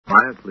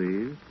Quiet,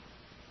 please.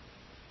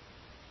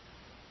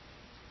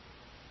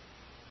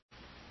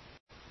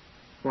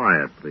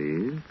 Quiet,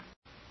 please.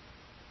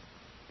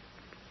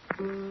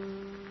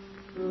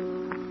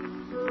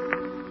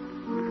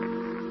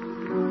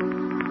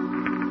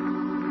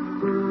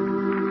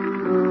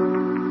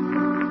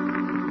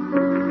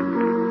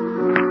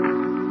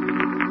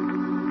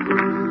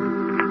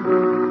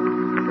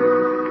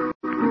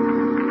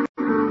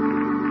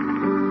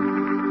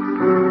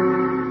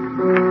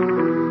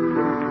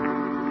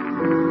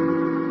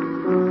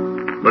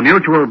 The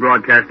Mutual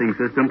Broadcasting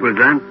System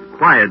presents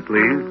Quiet,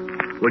 Please,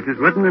 which is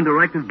written and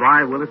directed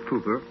by Willis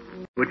Cooper,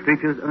 which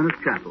features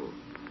Ernest Chappell.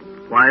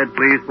 Quiet,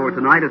 Please for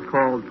tonight is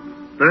called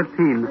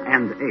 13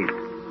 and 8.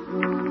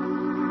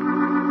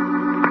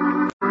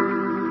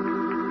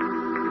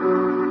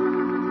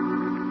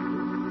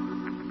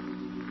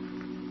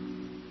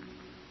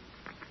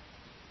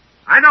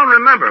 I don't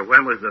remember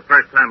when was the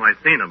first time I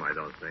seen him, I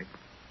don't think.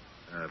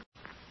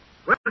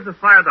 When was the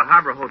fire at the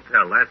Harbor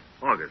Hotel? Last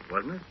August,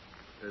 wasn't it?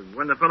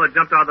 When the fellow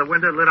jumped out the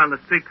window, lit on the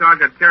streetcar,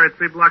 got carried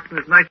 3 blocks in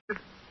his night shirt?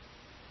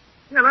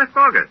 Yeah, last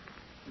August.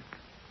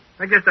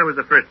 I guess that was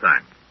the first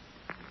time.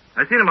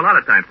 I've seen him a lot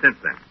of times since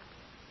then.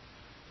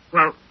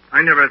 Well,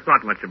 I never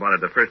thought much about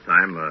it the first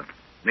time.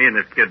 Me and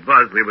this kid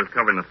Buzz, we was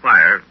covering the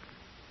fire.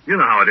 You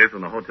know how it is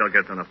when the hotel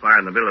gets on a fire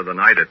in the middle of the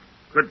night. It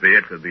could be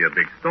a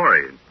big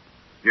story.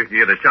 You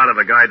get a shot of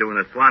a guy doing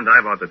a swan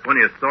dive out the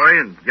 20th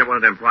story and get one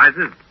of them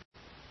prizes.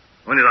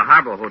 Only the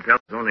Harbor Hotel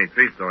is only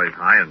 3 stories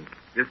high, and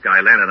this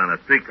guy landed on a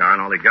streetcar,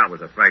 and all he got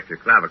was a fractured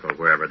clavicle,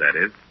 wherever that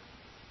is.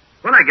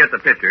 When I get the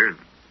picture,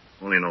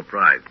 only no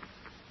prize.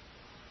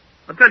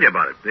 I'll tell you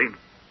about it, see?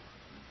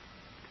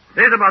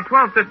 There's about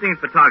 12, 15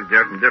 photographers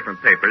there from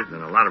different papers,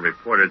 and a lot of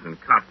reporters and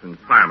cops and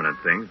firemen and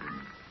things.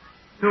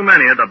 Too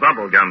many of the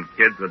bubblegum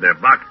kids with their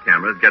box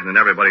cameras getting in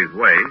everybody's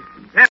way,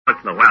 and once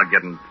in a while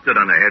getting stood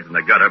on their heads in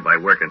the gutter by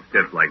working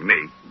stiffs like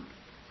me.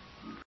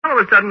 All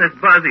of a sudden, this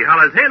Buzz, he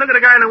hollers, "Hey, look at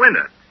the guy in the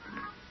window."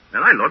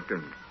 And I look,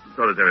 and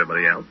so does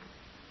everybody else.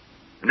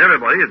 And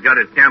everybody has got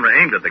his camera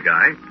aimed at the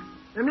guy,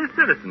 and this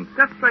citizen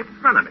steps right in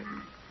front of me.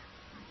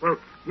 Well,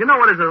 you know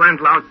what is a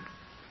lens louse?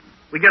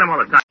 We get them all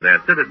the time.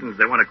 They're citizens,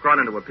 they want to crawl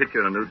into a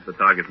picture a news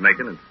photographer's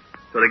making, and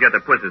so they get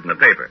their pussies in the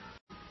paper.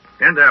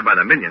 And they're by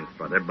the millions,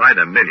 brother, by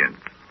the millions.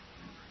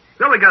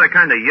 So we got a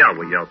kind of yell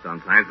we yell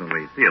sometimes when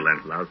we see a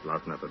lens louse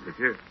lousing up a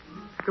picture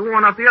to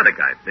warn off the other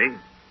guy, see?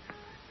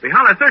 We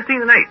holler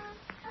 13 and 8.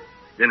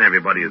 Then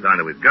everybody is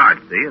onto his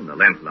guard, see, and the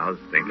lens louse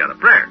ain't got a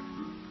prayer.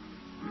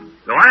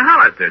 So I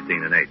holler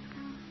 13 and 8.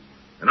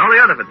 And all the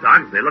other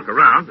photographers, they look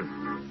around, and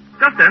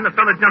just then the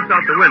fella jumps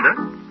out the window,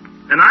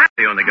 and I'm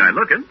the only guy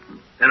looking,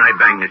 and I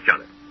bang the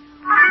shutter.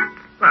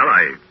 Well,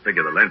 I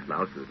figure the lens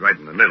louse is right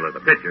in the middle of the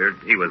picture.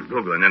 He was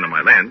googling into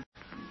my lens.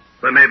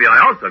 But maybe I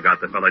also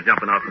got the fella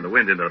jumping off from the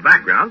window into the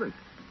background, and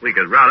we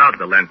could rout out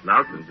the lens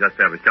louse and just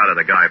have a shot of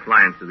the guy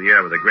flying through the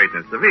air with a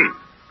greatness of ease.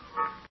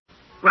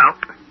 Well,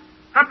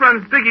 up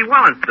runs Biggie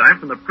Wallenstein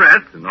from the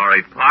press, and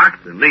R.A.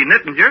 Parks, and Lee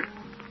Nittinger,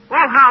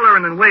 all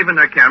hollering and waving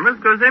their cameras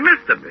because they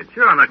missed the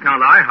picture on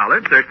account I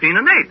hollered 13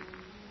 and 8.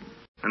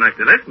 And I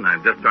said, listen,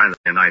 I'm just trying to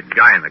be a nice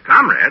guy and a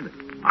comrade.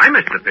 I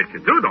missed the picture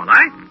too, don't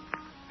I?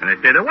 And they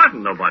say, there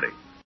wasn't nobody.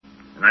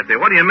 And I say,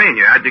 what do you mean,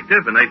 your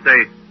adjective? And they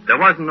say, there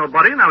wasn't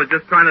nobody, and I was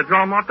just trying to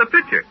draw him off the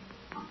picture.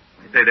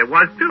 I say, there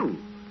was too.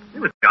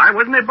 It was a guy,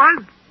 wasn't it,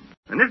 Buzz?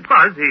 And this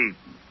Buzz, he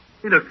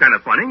looks kind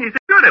of funny, and he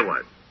said, sure there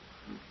was.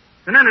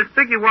 And then this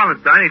Biggie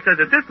Wallenstein, he said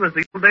that this was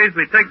the old days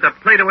we take the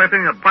plate away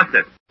from you and bust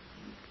it.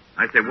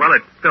 I say, well,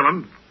 it's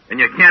film, and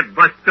you can't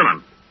bust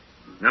film.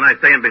 And then I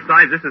say, and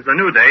besides, this is the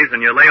new days,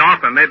 and you lay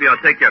off, and maybe I'll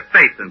take your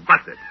face and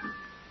bust it.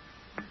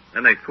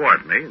 Then they swore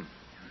at me,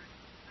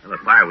 and the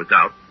fire was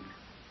out.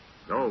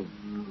 So,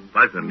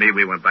 Buzz and me,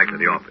 we went back to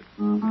the office.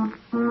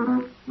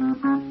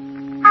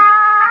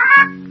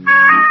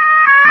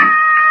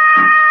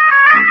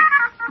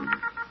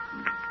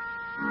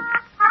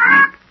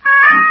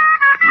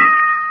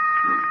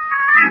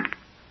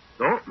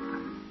 So,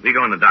 we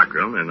go in the dark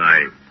room, and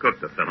I cook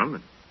the film,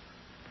 and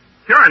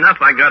sure enough,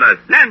 I got a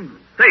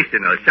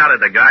sensational shot of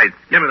the guy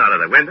skimming out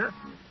of the window,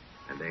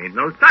 and there ain't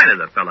no sign of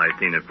the fella I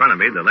seen in front of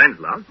me, the lens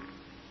louse.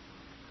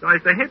 So I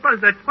say, hey, Buzz,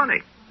 that's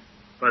funny.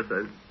 Buzz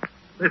says,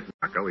 listen,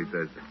 Rocco, he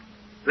says,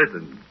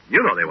 listen,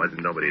 you know there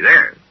wasn't nobody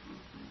there.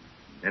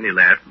 Then he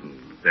laughs and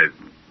says,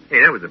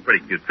 hey, that was a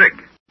pretty cute trick.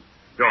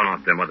 Drawing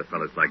off them other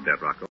fellas like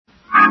that, Rocco.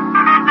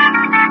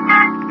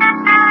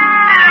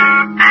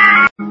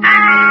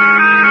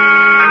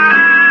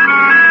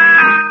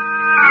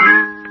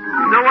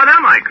 So what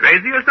am I,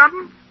 crazy or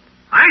something?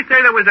 I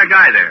say there was a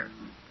guy there,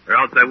 or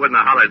else I wouldn't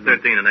have hollered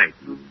 13 and 8.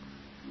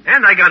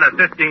 And I got a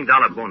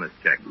 $15 bonus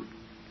check.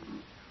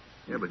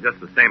 Yeah, but just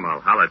the same, I'll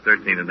holler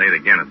 13 and 8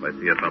 again if I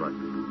see a fella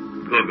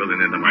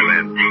googling into my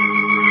lens.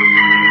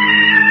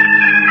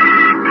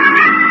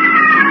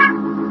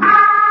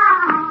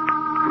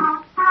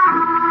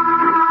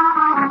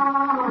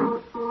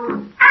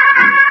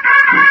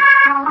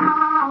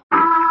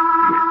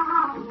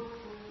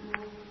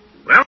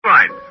 Well,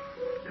 right.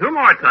 2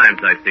 more times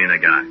I've seen a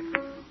guy.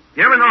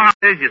 You ever know how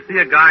it is you see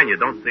a guy and you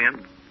don't see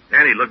him?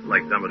 And he looks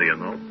like somebody you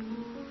know.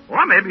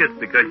 Or maybe it's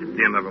because you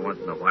see him every once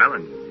in a while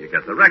and you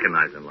get to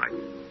recognize him like.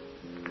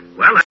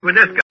 Well, that's with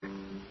this guy.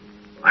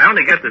 I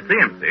only get to see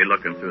him, see,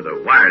 looking through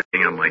the wire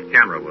thing on my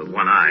camera with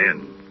one eye,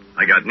 and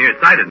I got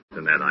nearsightedness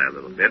in that eye a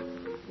little bit.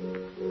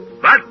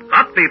 But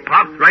up he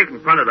pops right in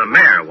front of the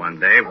mayor one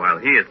day while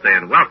he is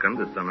saying welcome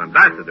to some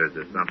ambassadors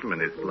or something in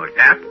his slug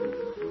hat.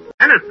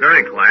 And it's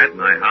very quiet,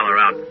 and I holler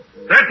out,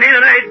 13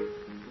 and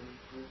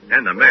 8.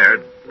 And the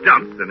mayor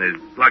jumps and his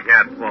slug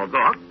hat falls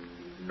off.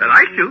 And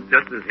I shoot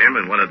just as him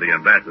and one of the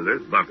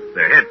ambassadors bumps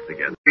their heads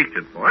together,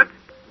 reaching for it.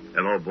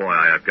 And oh boy,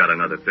 I've got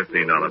another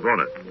 $15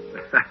 bonus.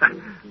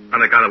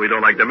 On account of we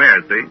don't like the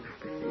mayor, see?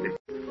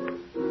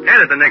 And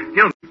at the next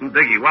guild meeting,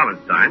 Biggie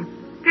Wallenstein,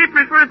 he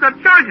prefers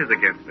up charges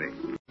against me.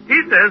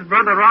 He says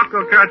Brother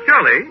Rocco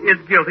Carcioli is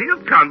guilty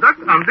of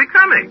conduct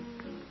unbecoming.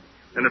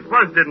 And if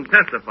Buzz didn't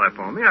testify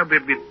for me, I'd be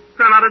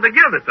thrown out of the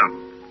guild or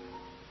something.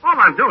 All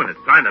I'm doing is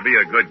trying to be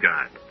a good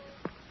guy.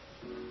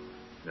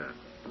 Yeah.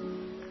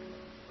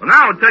 Well,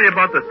 now I'll tell you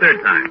about the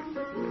third time.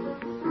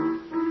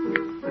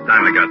 The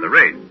time I got the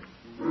raise.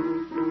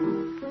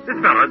 This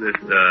fella, this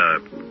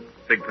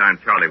big-time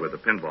Charlie with the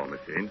pinball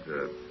machines,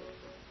 you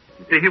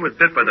see, he was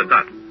bit by the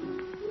dust.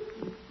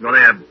 No, they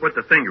had put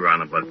the finger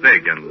on him, but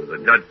big, and the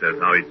judge says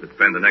how he's to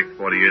spend the next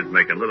 40 years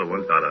making little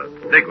ones out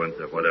of big ones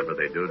or whatever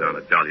they do down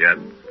at Joliet.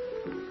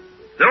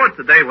 So it's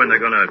the day when they're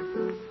going to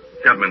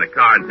shove him in the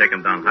car and take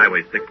him down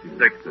Highway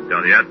 66 to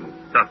Joliet and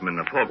stuff him in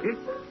the pokey.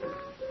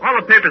 All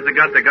the papers have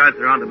got the guys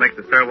around to make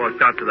the farewell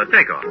shots of the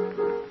takeoff.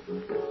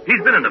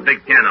 He's been in the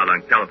big can out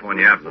on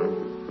California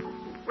Avenue.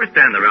 We're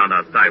standing around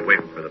outside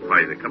waiting for the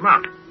party to come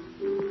out.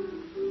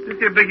 This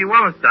here Biggie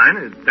Wallenstein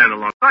is standing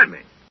alongside me.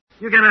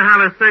 You're going to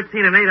holler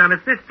 13 and 8 on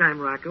us this time,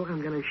 Rocco.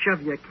 I'm going to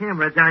shove your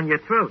camera down your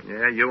throat.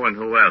 Yeah, you and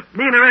who else?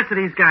 Me and the rest of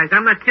these guys.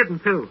 I'm not kidding,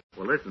 too.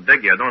 Well, listen,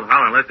 Biggie, I don't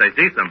holler unless I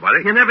see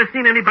somebody. You never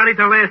seen anybody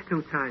the last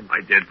 2 times.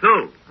 I did,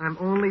 too. I'm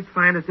only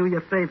trying to do you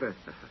a favor.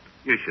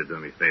 You should do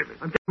me favors.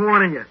 I'm just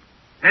warning you.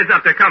 Heads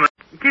up, they're coming.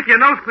 You keep your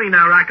nose clean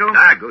now, Rocco.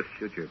 Ah, go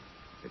shoot your...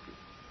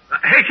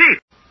 hey, Chief.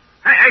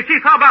 Hey,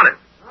 Chief, how about it?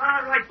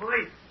 All right,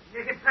 boys.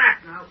 Make it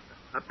fast now.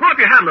 Pull up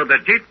your hat a little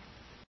bit, Chief.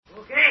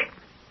 Okay.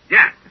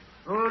 Yeah.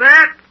 Hold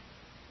that.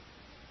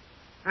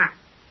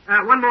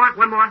 One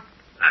more.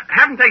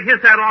 Have him take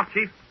his hat off,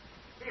 Chief.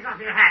 Take off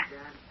your hat,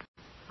 John.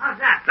 How's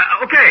that?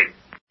 Okay.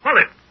 Hold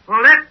it.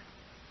 Hold it.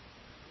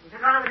 You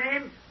got all the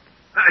names?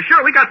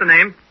 Sure, we got the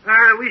names.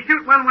 We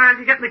shoot one while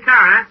you get in the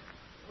car,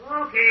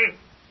 huh? Okay.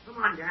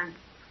 Come on, John.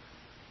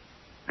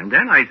 And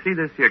then I see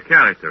this here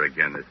character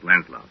again, this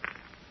Lancelot.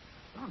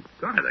 Oh,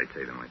 God, I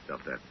say to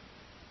myself, that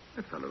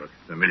fellow looks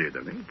familiar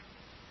to me.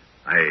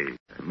 I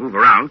move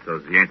around so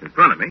he ain't in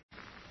front of me.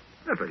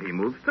 Yeah, but he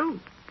moves, too.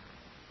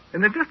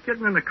 And they're just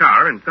getting in the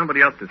car, and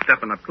somebody else is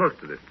stepping up close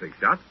to this big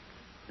shot.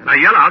 And I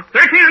yell out,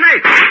 13 and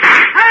 8!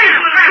 Hey!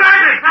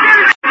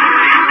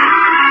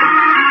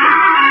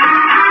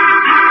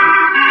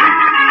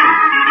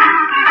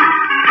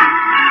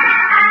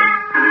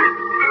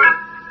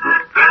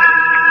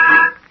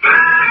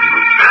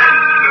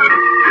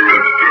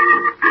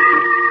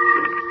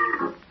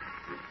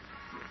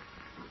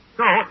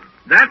 So,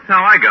 that's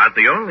how I got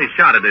the only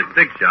shot of this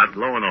big shot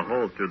blowing a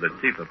hole through the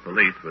chief of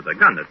police with a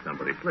gun that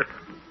somebody slipped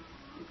him.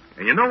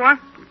 And you know what?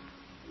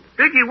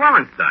 Biggie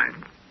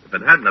Wallenstein, if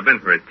it hadn't have been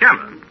for his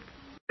camera,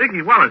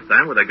 Biggie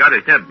Wallenstein would have got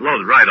his head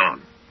blowed right off.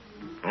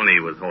 Only he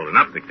was holding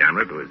up the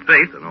camera to his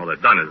face, and all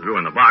it done is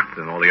ruin the box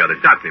and all the other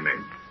shots he made.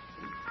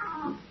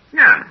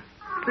 Yeah,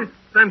 this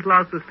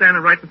Lancelot was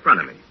standing right in front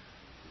of me.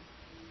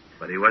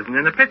 But he wasn't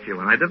in the picture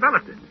when I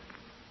developed it.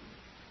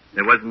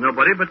 There wasn't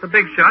nobody but the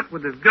big shot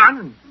with his gun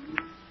and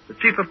the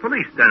chief of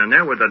police standing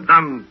there with a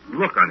dumb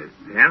look on his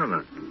hand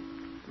and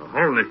a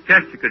hole in his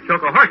chest you could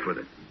choke a horse with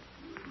it.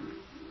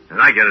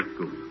 And I get a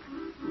scoop.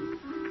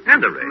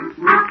 And a raise.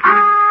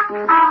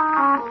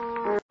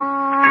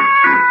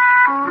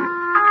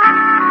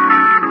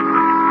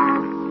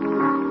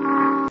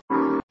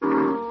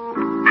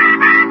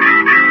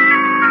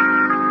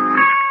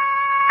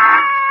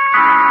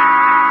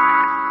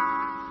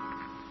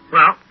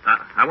 Well,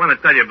 I want to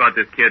tell you about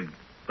this kid,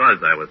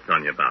 Buzz, I was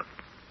telling you about.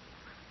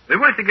 We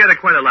worked together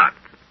quite a lot.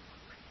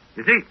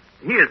 You see,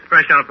 he is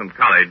fresh out from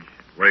college,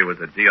 where he was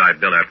a GI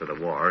Bill after the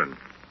war, and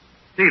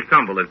Steve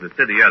Trumbull is the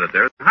city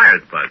editor and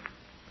hires Buzz.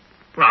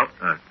 Well,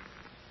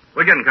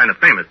 we're getting kind of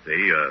famous,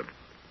 see,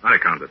 on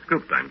account of the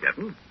scoops I'm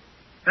getting.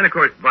 And, of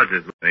course, Buzz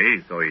is with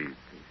me, so he's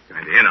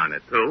kind of in on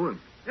it, too.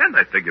 And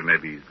I figure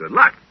maybe he's good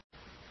luck.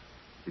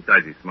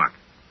 Besides, he's smart.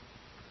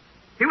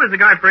 He was the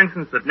guy, for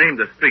instance, that named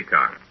the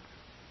streetcar.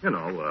 You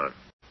know,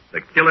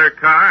 the killer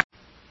car.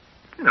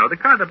 You know, the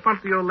car that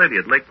bumped the old lady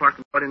at Lake Park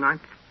in 49.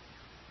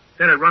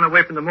 Then it run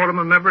away from the motorman,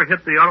 remember?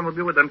 Hit the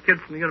automobile with them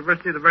kids from the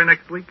university the very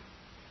next week.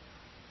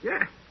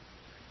 Yeah.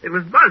 It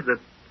was Buzz that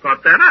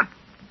thought that up.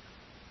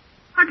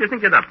 How'd you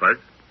think it up, Buzz?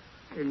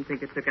 I didn't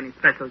think it took any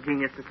special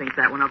genius to think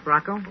that one up,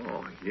 Rocco.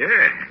 Oh,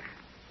 yeah.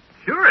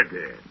 Sure it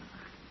did.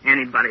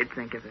 Anybody'd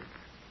think of it.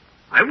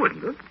 I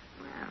wouldn't have.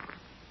 Well,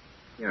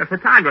 you're a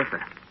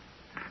photographer.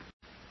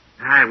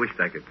 I wished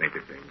I could think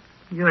of things.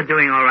 You're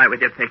doing all right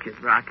with your pictures,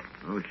 Rock.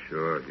 Oh,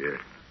 sure, here.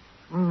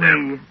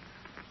 Only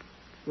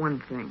one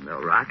thing,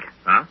 though, Rock.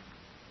 Huh?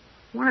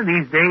 One of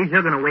these days,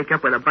 you're going to wake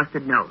up with a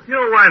busted nose.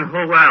 You and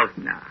who else?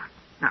 Nah,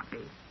 not me.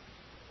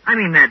 I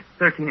mean that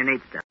 13 and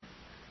 8 stuff.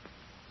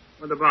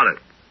 What about it?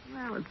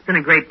 Well, it's been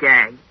a great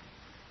gag.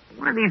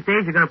 One of these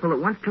days, you're going to pull it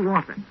once too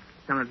often.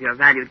 Some of your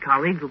valued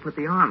colleagues will put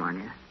the arm on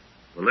you.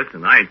 Well,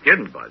 listen, I ain't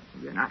kidding, Bud.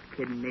 You're not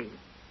kidding me.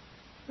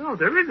 No,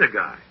 there is a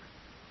guy.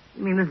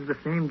 You mean this is the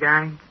same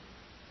guy?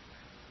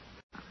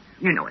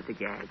 You know it's a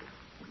gag.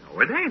 No,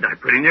 it ain't. I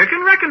pretty near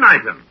can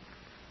recognize him.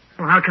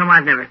 Well, how come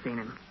I've never seen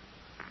him?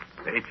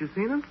 Ain't you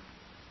seen him?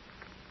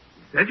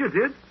 You said you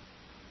did.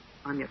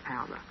 I'm your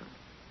pal, Russell.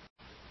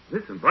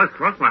 Listen, Buzz,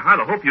 cross my heart,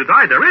 I hope you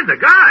die. There is a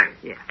guy.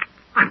 Yeah.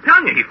 I'm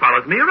telling you, he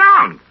follows me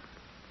around.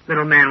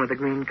 Little man with a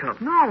green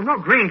coat. No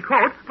green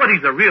coat, but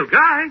he's a real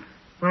guy.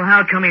 Well,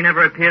 how come he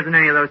never appears in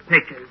any of those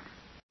pictures?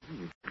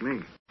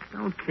 Me.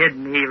 Don't kid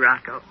me,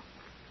 Rocco.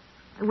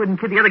 I wouldn't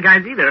kid the other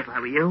guys either if I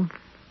were you.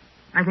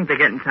 I think they're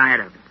getting tired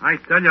of it. I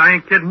tell you, I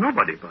ain't kidding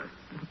nobody, Buzz.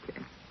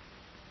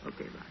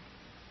 Okay, Rock.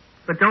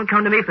 But don't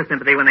come to me for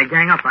sympathy when they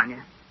gang up on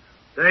you.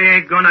 They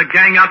ain't gonna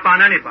gang up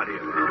on anybody.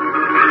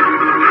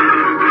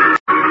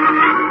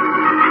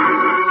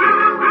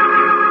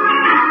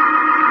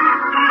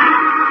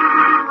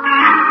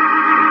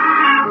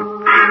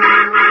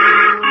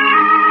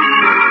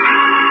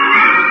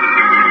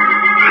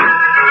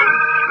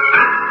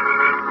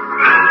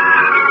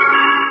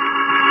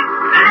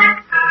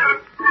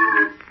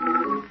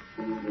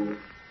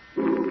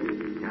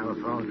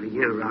 Telephone for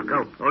you,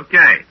 Rocco.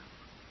 Okay.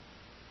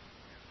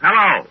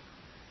 Hello.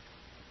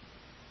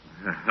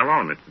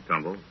 Hello, Mr.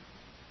 Tumble.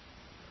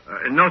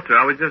 No, sir,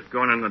 I was just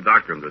going in the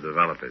dock room to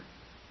develop it.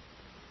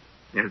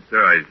 Yes,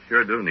 sir, I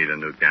sure do need a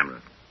new camera.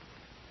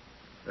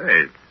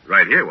 Hey, it's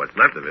right here, what's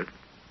left of it.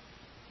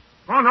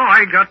 Oh, no,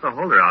 I got the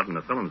holder out and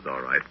the film's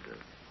all right.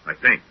 I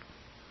think.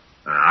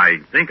 I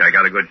think I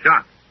got a good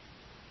shot.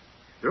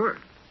 Sure.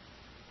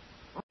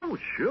 Oh,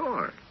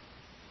 sure.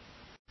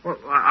 Well,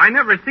 I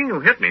never seen you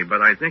hit me,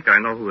 but I think I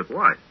know who it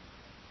was.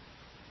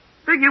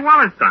 Biggie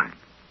Wallenstein.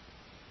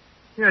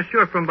 Yeah,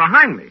 sure, from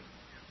behind me.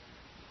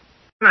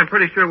 And I'm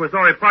pretty sure it was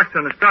Ori Parks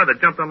on the star that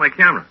jumped on my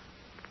camera.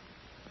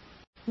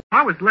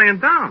 I was laying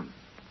down.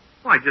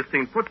 Well, I just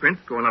seen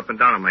footprints going up and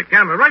down on my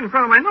camera right in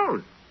front of my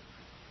nose.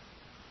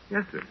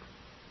 Yes, sir.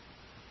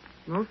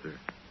 No, sir.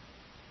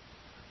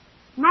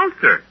 No,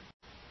 sir.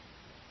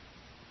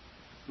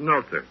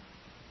 No, sir.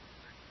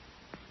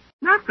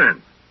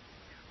 Nothing.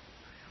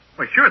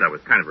 Why, sure, that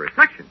was kind of a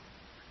reflection.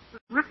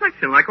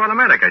 Reflection, like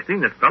automatic. I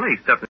seen this fella, he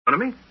stepped in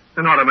front of me.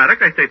 Then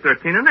automatic, I say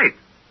 13 and 8.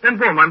 Then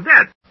boom, I'm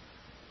dead.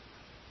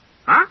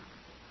 Huh?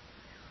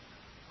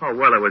 Oh,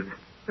 well, it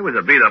was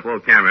a beat-up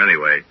old camera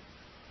anyway.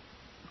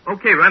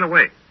 Okay, right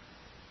away.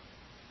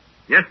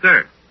 Yes,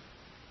 sir.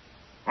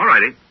 All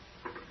righty.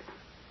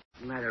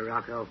 What's the matter,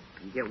 Rocco?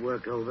 Can you get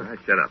work over?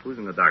 Shut up. Who's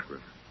in the dock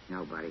room?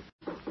 Nobody.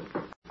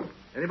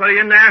 Anybody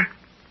in there? I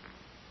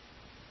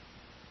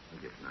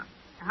guess not.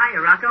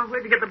 Hiya, Rocco.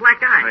 Where'd you get the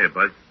black eye? Hiya,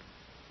 Buzz.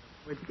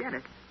 Where'd you get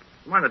it?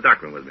 Come on in the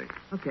dock room with me.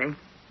 Okay.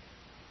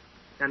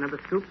 Got another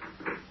scoop?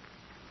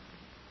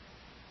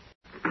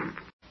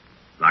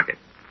 Lock it.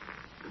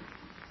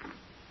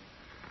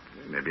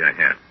 Maybe I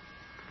had.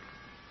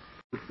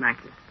 Who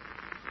smacked it?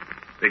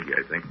 Biggie,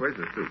 I think. Where's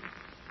the soup?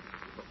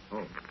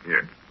 Oh,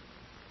 here.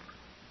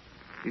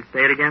 You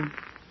say it again?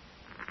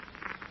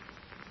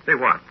 Say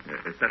what?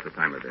 Set the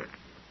timer there.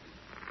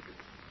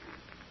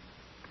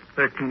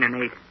 13 and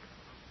 8.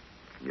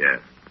 Yes.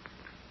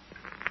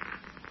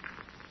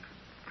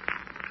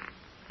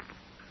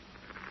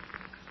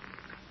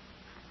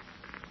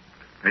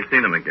 I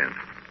seen him again.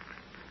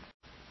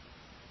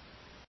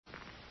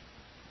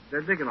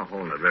 They're digging a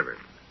hole in the river.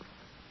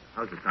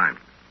 How's the time?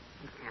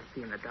 You can't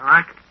see in the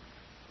dark.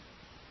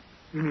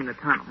 You mean the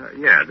tunnel?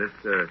 Yeah, this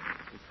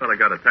fella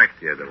got a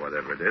taxi or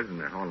whatever it is, and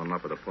they're hauling him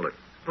up with a pulley.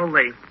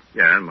 Pulley?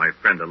 Yeah, and my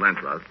friend the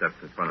Lenslow steps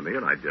in front of me,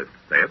 and I just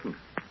say it, and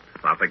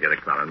stop, I get a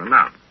clout on the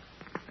knob.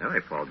 Yeah, I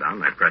fall down,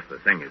 and I press the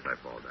thing as I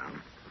fall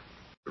down.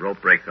 The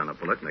rope breaks on the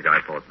bullet, and the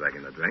guy falls back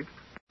in the drink.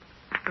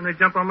 And they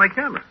jump on my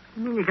camera.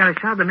 You mean you got a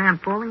shot of the man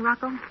falling,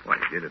 Rocco? Why,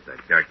 he did if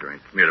that character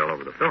ain't smeared all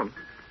over the film.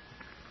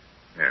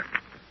 There.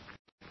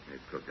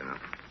 It's cooked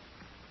enough.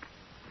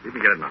 You can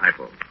get it in the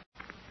hypo.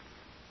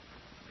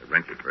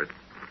 Wrench it first.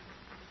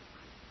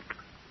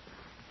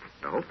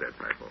 I hope that's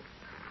hypo.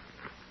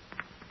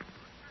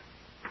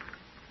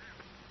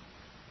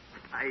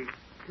 I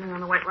turn on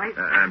the white light?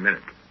 A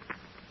minute.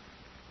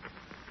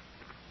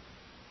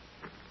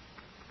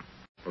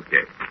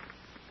 Okay.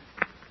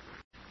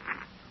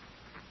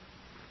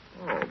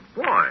 Oh,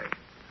 boy.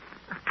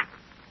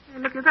 Hey,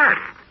 look at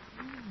that.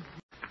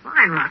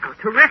 Fine, Rocco.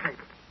 Terrific.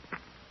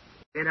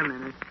 Wait a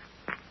minute.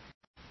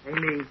 Hey,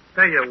 me.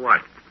 Tell you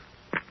what.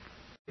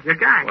 It's your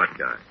guy. What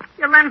guy?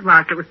 Your lens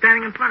lock that was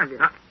standing in front of you.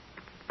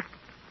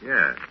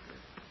 Yeah.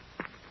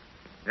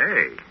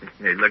 Hey,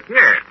 look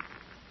here.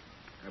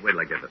 Now, wait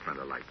till I get the front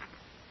of the light.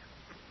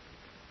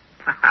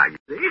 You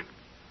see?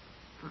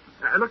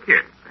 Look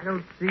here. I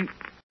don't see...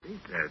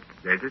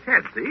 There's his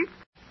head, see?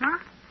 Huh?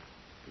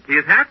 You see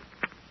his hat?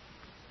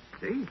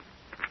 See?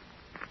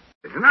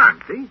 There's an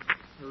arm, see?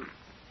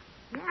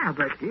 Yeah,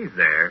 but... He's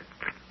there.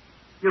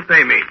 You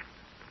pay me.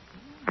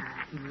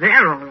 He's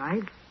there, all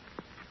right.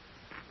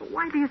 But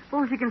why do you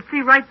suppose you can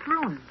see right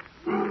through him?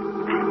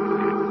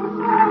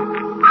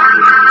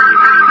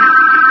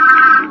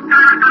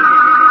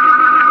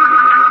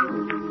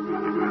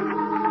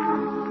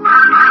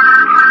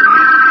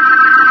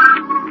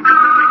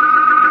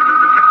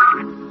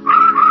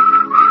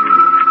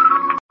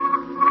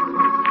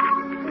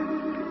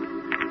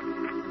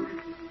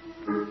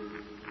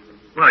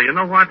 Well, you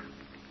know what?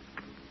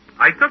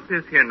 I took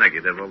this here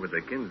negative over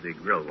to Kinsey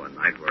Grill one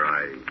night where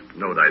I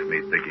knowed I'd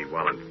meet Dickie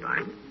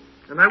Wallenstein,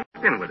 and I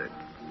walked in with it.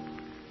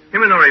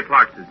 Him and Norrie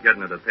Parks is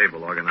getting at a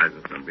table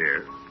organizing some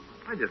beer.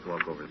 I just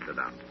walk over and sit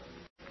down.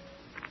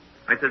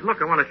 I said,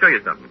 look, I want to show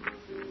you something.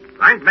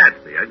 I ain't mad,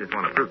 see. I just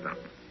want to prove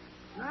something.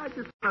 I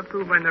just want to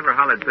prove I never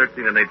hollered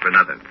 13 and 8 for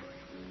nothing.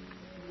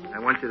 I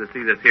want you to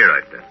see this here,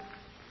 I said.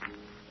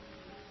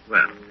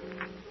 Well,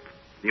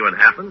 see what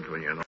happens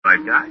when you're the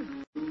right guy?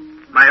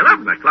 By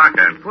 11 o'clock,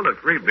 I'm full of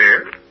free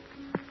beer.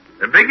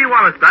 And Biggie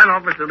Wallenstein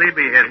offers to leave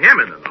me hit him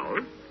in the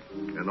nose.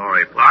 And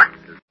Norrie Parks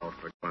is all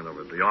for going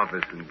over to the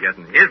office and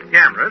getting his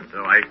camera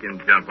so I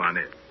can jump on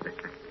it.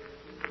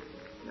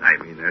 I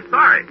mean, they're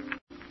sorry.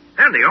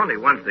 And the only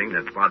one thing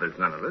that bothers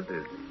none of us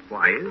is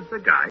why is the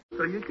guy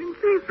so you can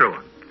see through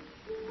him.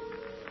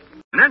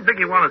 And then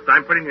Biggie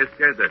Wallenstein pretty near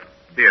scared the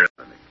beer out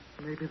of me.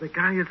 Maybe the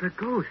guy is a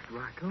ghost,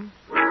 Rocco.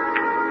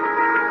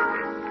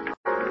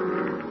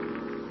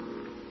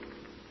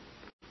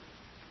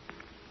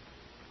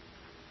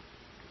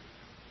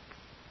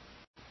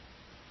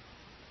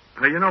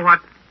 Well, you know what?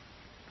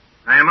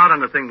 I am out on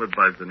the thing with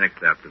Buzz the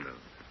next afternoon.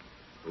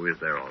 Who is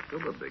there also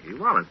but Biggie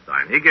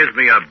Wallenstein. He gives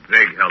me a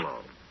big hello.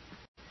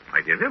 I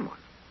give him one.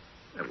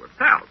 And we're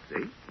pals,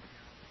 see?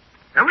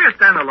 And we are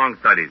standing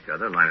alongside each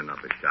other, lining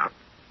up a shop.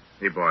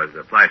 He borrows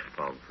a flash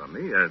bulb from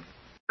me,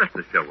 just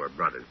to show we're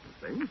brothers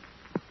and things.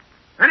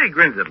 And he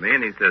grins at me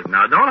and he says,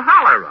 now don't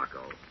holler,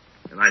 Rocco.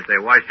 And I say,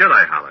 why should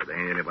I holler? There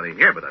ain't anybody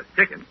here but us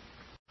chickens.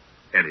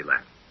 And he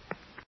laughs.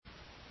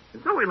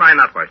 And so we line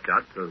up our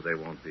shots so they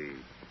won't be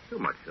too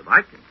much to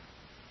liking.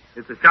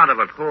 It's a shot of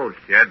a coal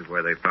shed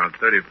where they found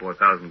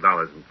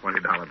 $34,000 in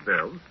 $20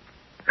 bills.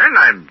 And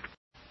I'm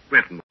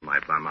squinting with my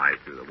bum eyes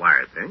through the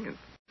wire thing, and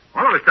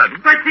all of a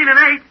sudden... 13 and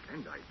 8!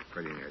 And I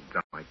pretty near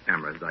drop my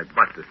camera as I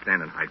bust a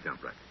standing high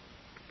jump right.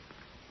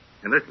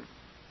 And listen,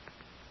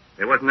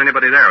 there wasn't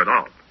anybody there at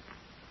all.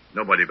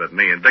 Nobody but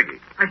me and Biggie.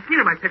 I seen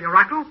him, I tell you,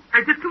 Rocco.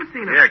 I just too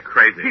seen him. You're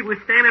crazy. He was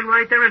standing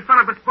right there in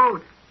front of us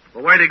both.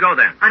 Well, where'd he go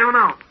then? I don't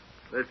know.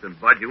 Listen,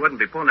 Bud, you wouldn't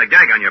be pulling a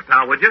gag on your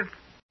pal, would you?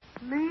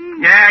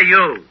 Me? Yeah,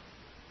 you.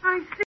 I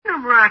seen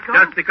him, Rocco.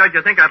 Just because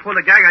you think I pulled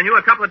a gag on you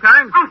a couple of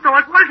times? Oh, so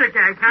it was a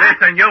gag, huh?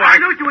 Listen, you I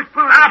knew you was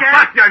pulling a I'll gag.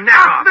 bust your neck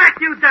I'll off. smack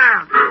you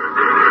down.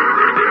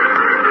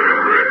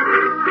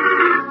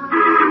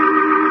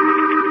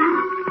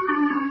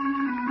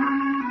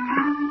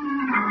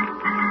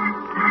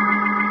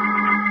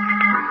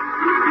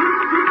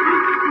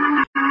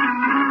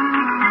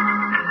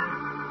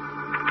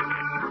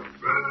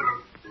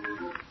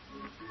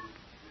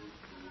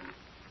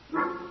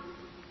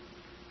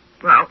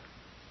 Well,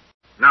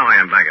 now I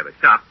am back at the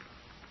shop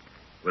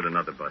with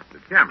another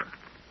busted camera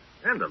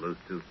and a loose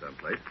tooth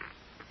someplace.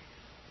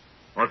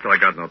 Also, I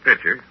got no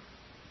picture,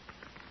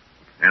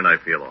 and I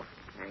feel awful.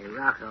 Hey,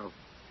 Rocco.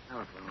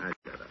 Telephone.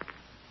 Shut up.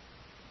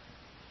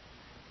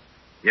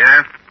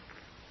 Yeah?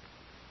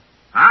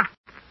 Huh?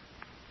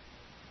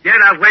 Get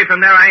away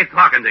from there. I ain't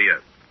talking to you.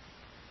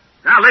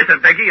 Now, listen,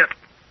 Biggie.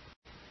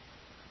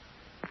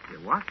 You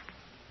what?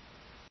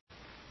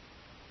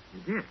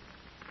 You did.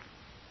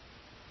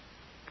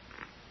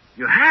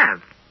 You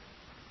have?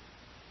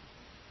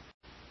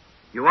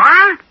 You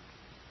are?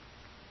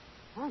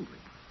 Holy.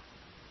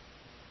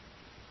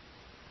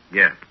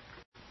 Yes.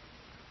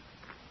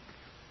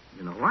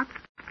 You know what?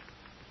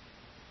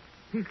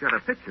 He's got a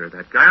picture of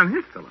that guy on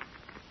his film.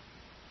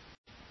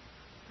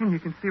 And you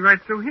can see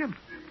right through him.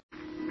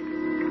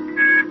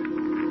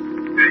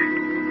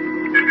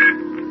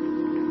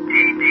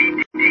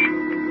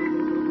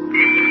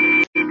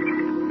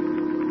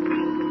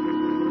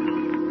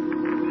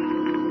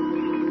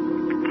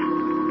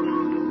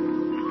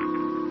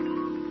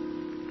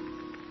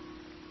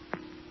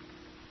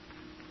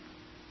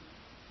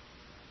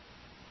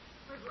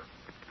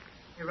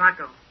 Hey,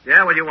 Rocco.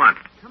 Yeah, what do you want?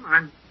 Come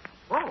on.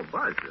 Oh,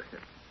 Buzz.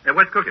 Hey,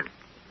 what's cooking?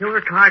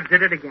 Killer car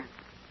did it again.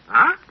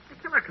 Huh? The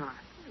killer car.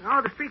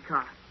 Oh, the street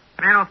car.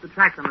 Ran off the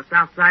tracks on the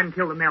south side and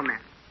killed the mailman.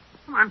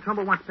 Come on,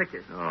 Trumbull wants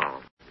pictures. Oh,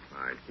 all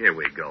right. Here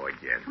we go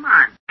again. Come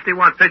on. What's he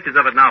want pictures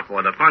of it now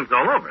for? The fun's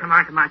all over. Come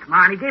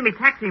on. He gave me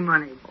taxi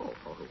money. Oh,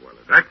 well,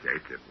 in that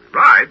case, if we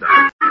ride...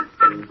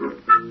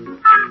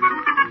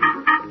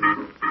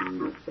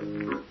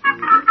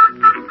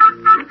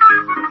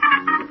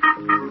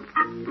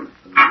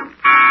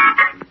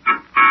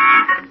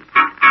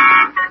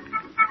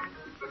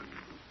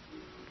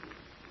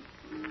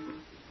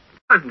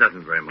 Buzz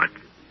doesn't very much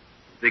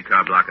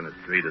car blocking the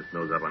street, his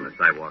nose up on the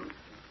sidewalk.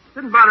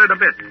 Didn't bother it a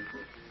bit.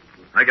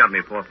 I got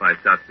me 4 or 5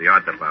 shots the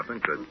art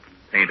department could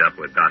paint up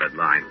with dotted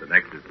lines and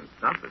X's and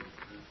stuff. And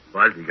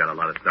Buzz, he got a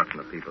lot of stuff from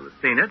the people who've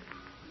seen it.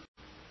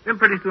 Then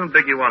pretty soon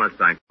Biggie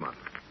Wallenstein come up.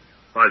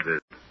 Buzz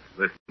is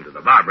listening to the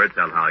barber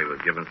tell how he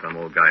was giving some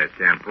old guy a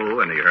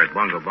shampoo, and he heard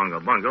bungle, bungle,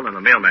 bungle, and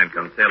the mailman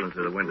comes sailing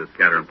through the window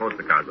scattering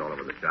poster cards all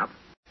over the shop.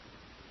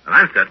 And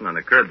I'm sitting on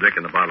the curb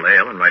drinking a bottle of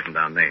ale and writing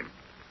down names.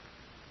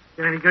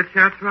 Got any good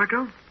shots,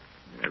 Rocco?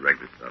 Yeah,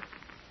 regular stuff.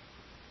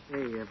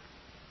 Hey,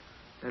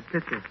 that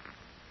picture.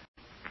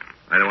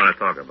 I don't want to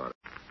talk about it.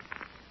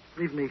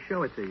 Leave me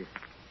show it to you.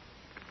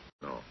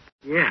 No.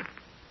 Yeah.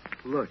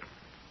 Look.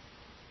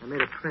 I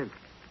made a print.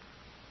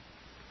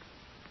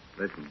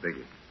 Listen,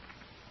 Biggie.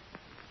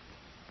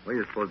 What do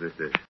you suppose this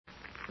is?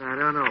 I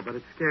don't know, but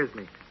it scares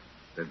me.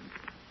 Did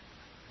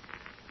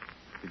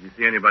you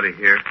see anybody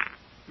here?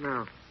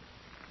 No.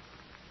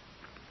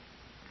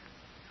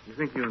 You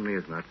think you and me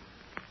is nuts?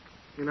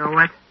 You know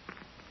what?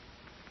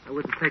 I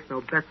wouldn't take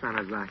no bets on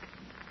it, Rock.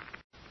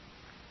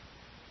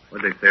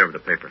 What'd they say over the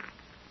paper?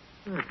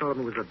 I told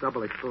him it was a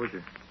double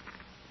exposure.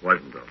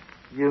 Wasn't, though.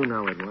 You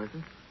know it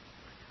wasn't.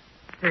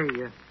 Hey,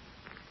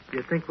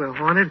 you think we're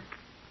haunted?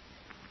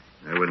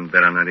 I wouldn't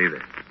bet on that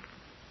either.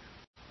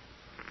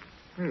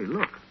 Hey,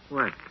 look.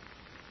 What?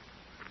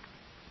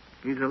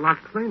 He's a lot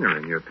plainer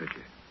in your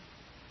picture.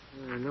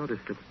 I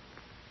noticed it.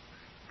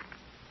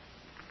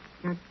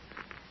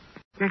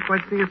 Can't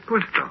quite see his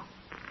push, though.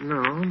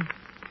 No,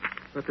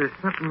 but there's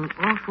something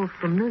awful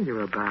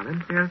familiar about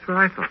him. Yeah, that's what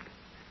I thought.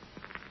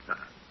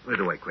 Put it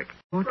away, quick.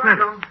 What's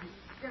Rocco,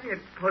 give me a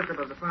close-up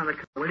of the front of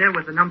the car, will you,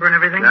 with the number and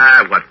everything?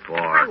 Ah, what for?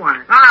 I want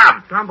it.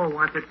 Ah! Trumbull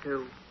wants it,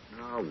 too.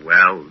 Oh,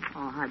 well.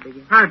 Oh, hi,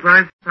 Biggie. Hi,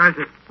 Buzz. How's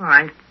it? All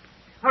right.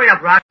 Hurry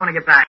up, Rock. I want to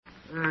get back.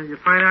 You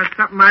find out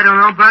something I don't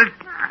know, Buzz?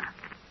 Ah,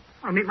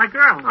 I want to meet my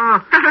girl.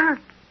 Oh.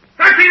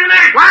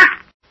 13-8! What?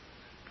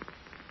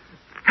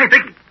 Hey,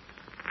 Biggie.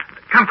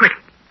 Come quick.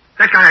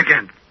 That guy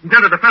again. He's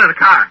under the front of the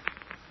car.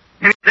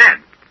 And he's dead.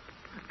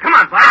 Come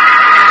on, Buzz.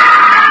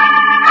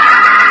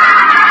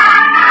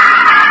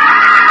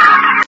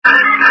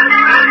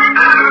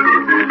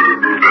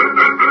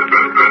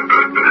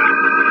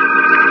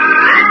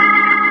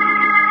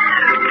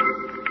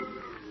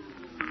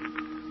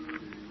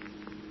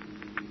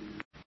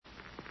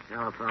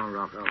 Telephone,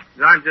 Rocco.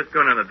 I'm just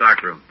going in the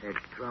dark room. It's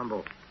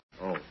Trumbull.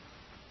 Oh.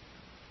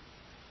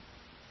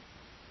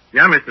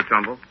 Yeah, Mr.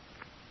 Trumbull.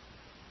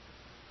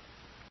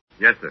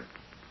 Yes, sir.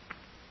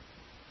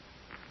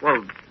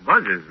 Well,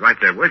 Buzz is right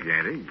there with you,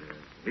 ain't he?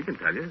 He can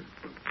tell you.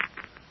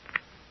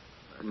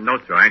 No,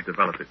 sir, I ain't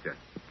developed it yet.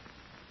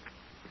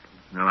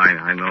 No,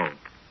 I know.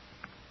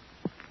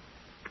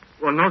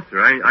 Well, no,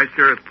 sir, I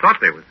sure thought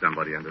there was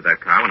somebody under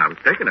that car when I was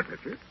taking a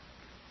picture.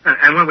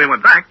 And when we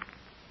went back...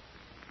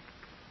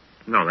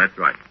 No, that's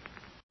right.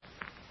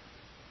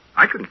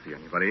 I couldn't see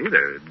anybody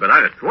either, but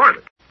I'd have swore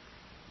it.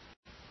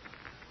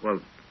 Well,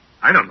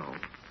 I don't know.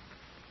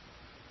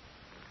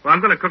 Well,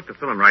 I'm going to cook the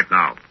film right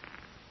now.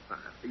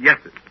 Yes,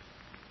 sir.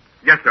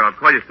 Yes, sir. I'll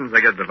call you as soon as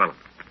I get it developed.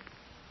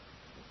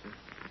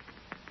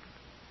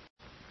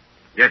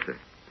 Yes, sir.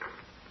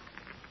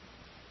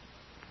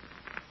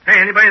 Hey,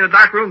 anybody in the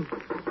dark room?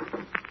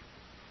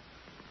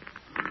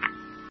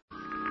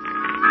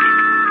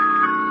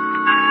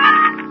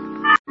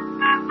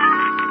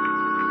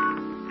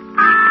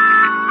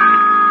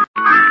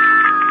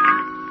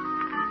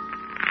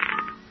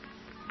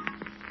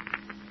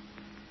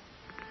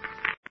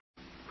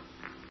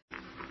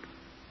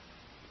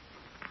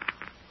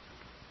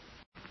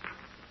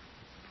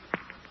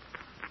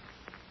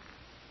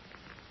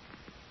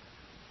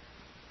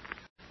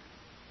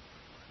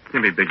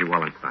 Give me Biggie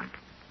Wallenstein.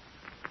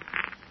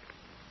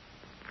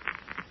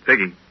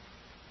 Biggie,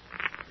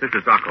 this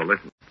is Rocco.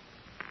 Listen.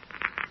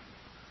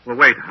 Well,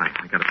 wait. I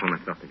got to pull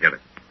myself together.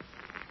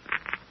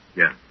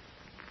 Yeah.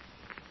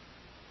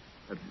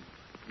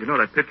 You know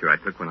that picture I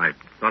took when I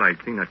thought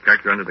I'd seen that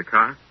character under the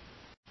car?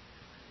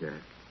 Yeah.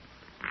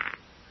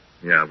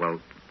 Yeah, well,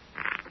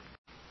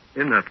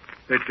 in the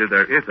picture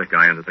there is a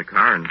guy under the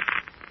car, and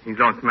he's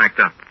all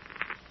smacked up.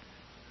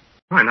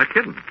 Oh, I'm not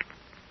kidding.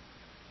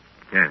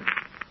 Yeah.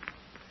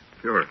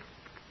 Sure.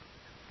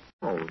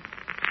 Oh,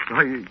 so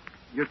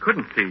you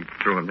couldn't see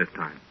through him this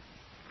time.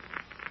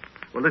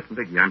 Well, listen,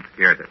 Biggie, I'm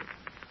scared.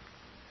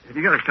 Have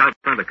you got a shot in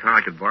front of the car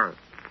I could borrow?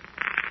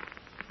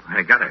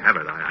 I gotta have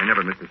it. I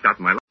never missed a shot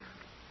in my life.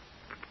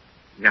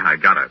 Yeah, I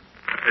gotta.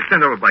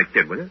 Send over by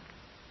Kid, will you?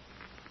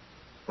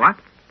 What?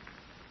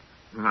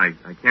 No, I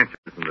can't show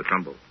it from the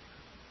Trumbull.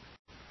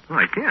 No,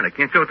 I can't. I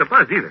can't show it to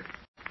Buzz either.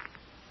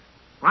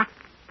 What?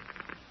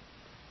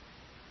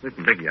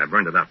 Listen, Biggie, I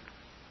burned it up.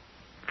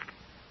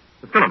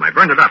 The film, I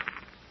burned it up.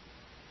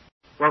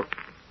 Well,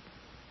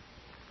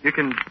 you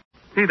can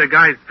see the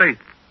guy's face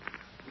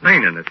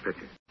plain in this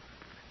picture.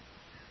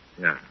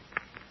 Yeah.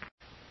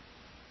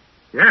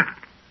 Yeah.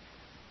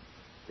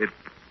 It's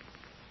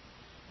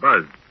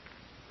Buzz.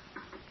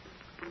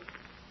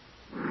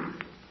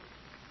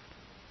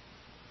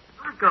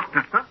 Rocco.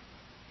 What the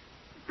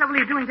devil are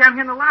you doing down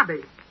here in the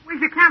lobby? Where's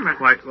your camera?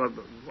 Why, well,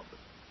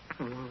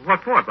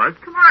 What for, Buzz?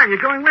 Come on,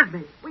 you're going with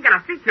me. We got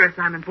a feature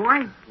assignment,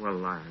 boy.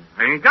 Well, I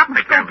ain't got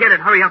my Go camera. get it.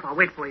 Hurry up. I'll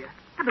wait for you.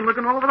 I've been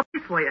looking all over the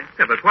place for you.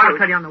 Yeah, but why... I'll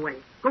tell you on the way.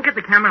 Go get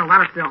the camera and a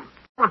lot of film.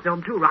 All the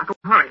film, too, Rocco.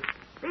 Hurry.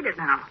 Beat it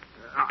now.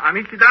 I'll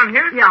meet you down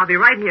here? Yeah, I'll be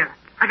right here.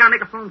 I gotta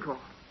make a phone call.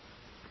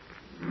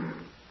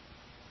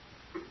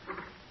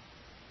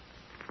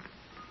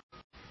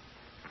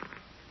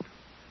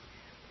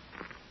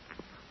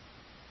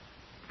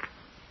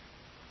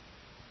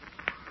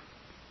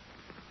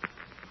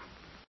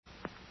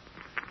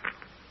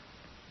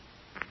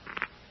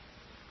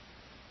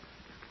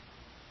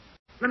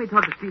 Let me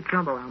talk to Steve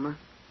Trumbull, Alma.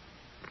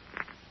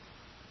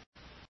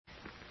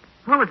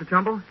 Hello, Mr.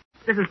 Trumbull.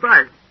 This is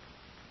Buzz.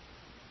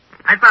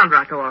 I found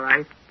Rocco, all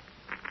right.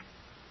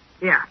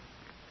 Yeah.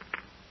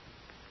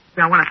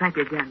 I want to thank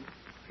you again.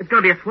 It's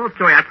going to be a slow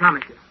story, I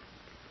promise you.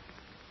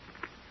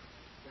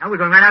 Yeah, we're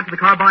going right out to the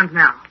car barns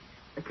now.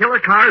 The killer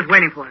car is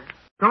waiting for us.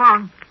 So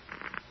long.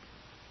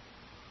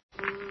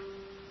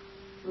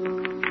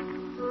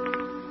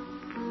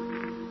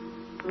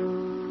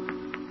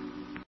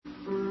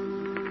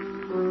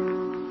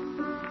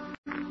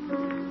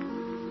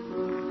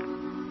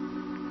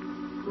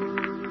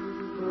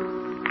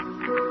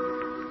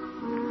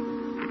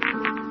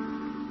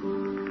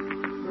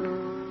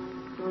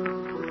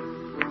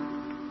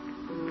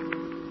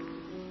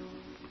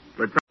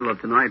 The title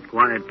of tonight's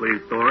Quiet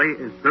Please story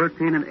is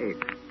 13 and 8.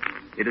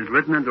 It is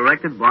written and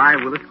directed by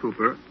Willis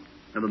Cooper,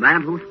 and the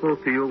man who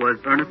spoke to you was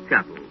Ernest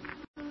Chappell.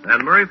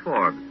 And Murray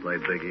Forbes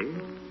played Big E.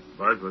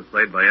 Buzz was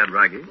played by Ed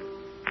Raggy.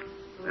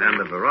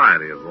 And a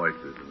variety of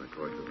voices in the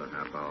course of the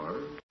half hour.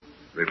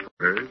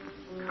 Reporters,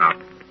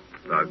 cops,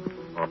 thugs,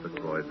 office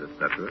boys,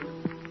 etc.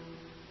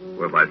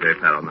 were by J.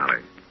 Pat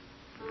O'Malley.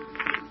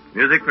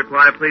 Music for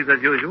Quiet Please,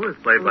 as usual, is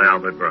played by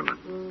Albert Berman.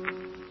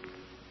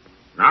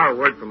 Now a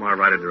word from our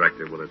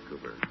writer-director, Willis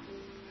Cooper.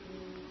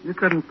 You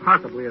couldn't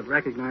possibly have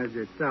recognized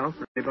yourself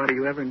or anybody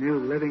you ever knew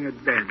living or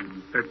dead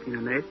in 13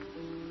 and 8,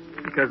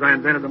 because I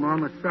invented them all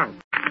myself.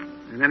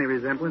 And any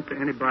resemblance to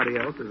anybody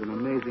else is an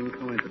amazing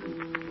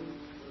coincidence.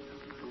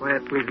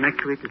 Quiet Please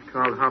next week is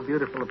called How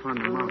Beautiful Upon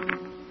the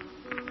Mountain.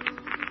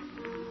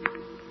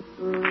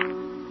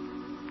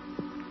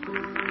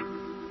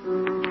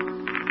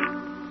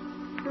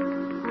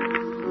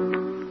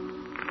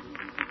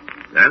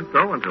 And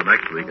so, until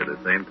next week at the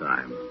same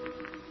time,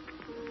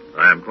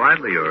 I am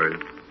quietly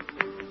yours,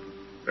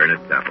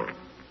 Ernest Chappell.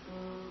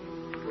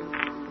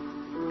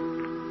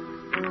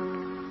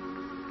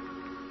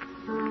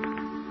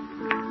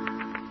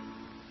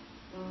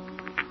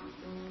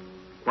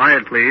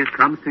 Quiet Please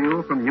comes to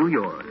you from New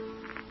York.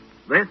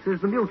 This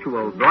is the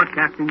Mutual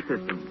Broadcasting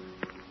System.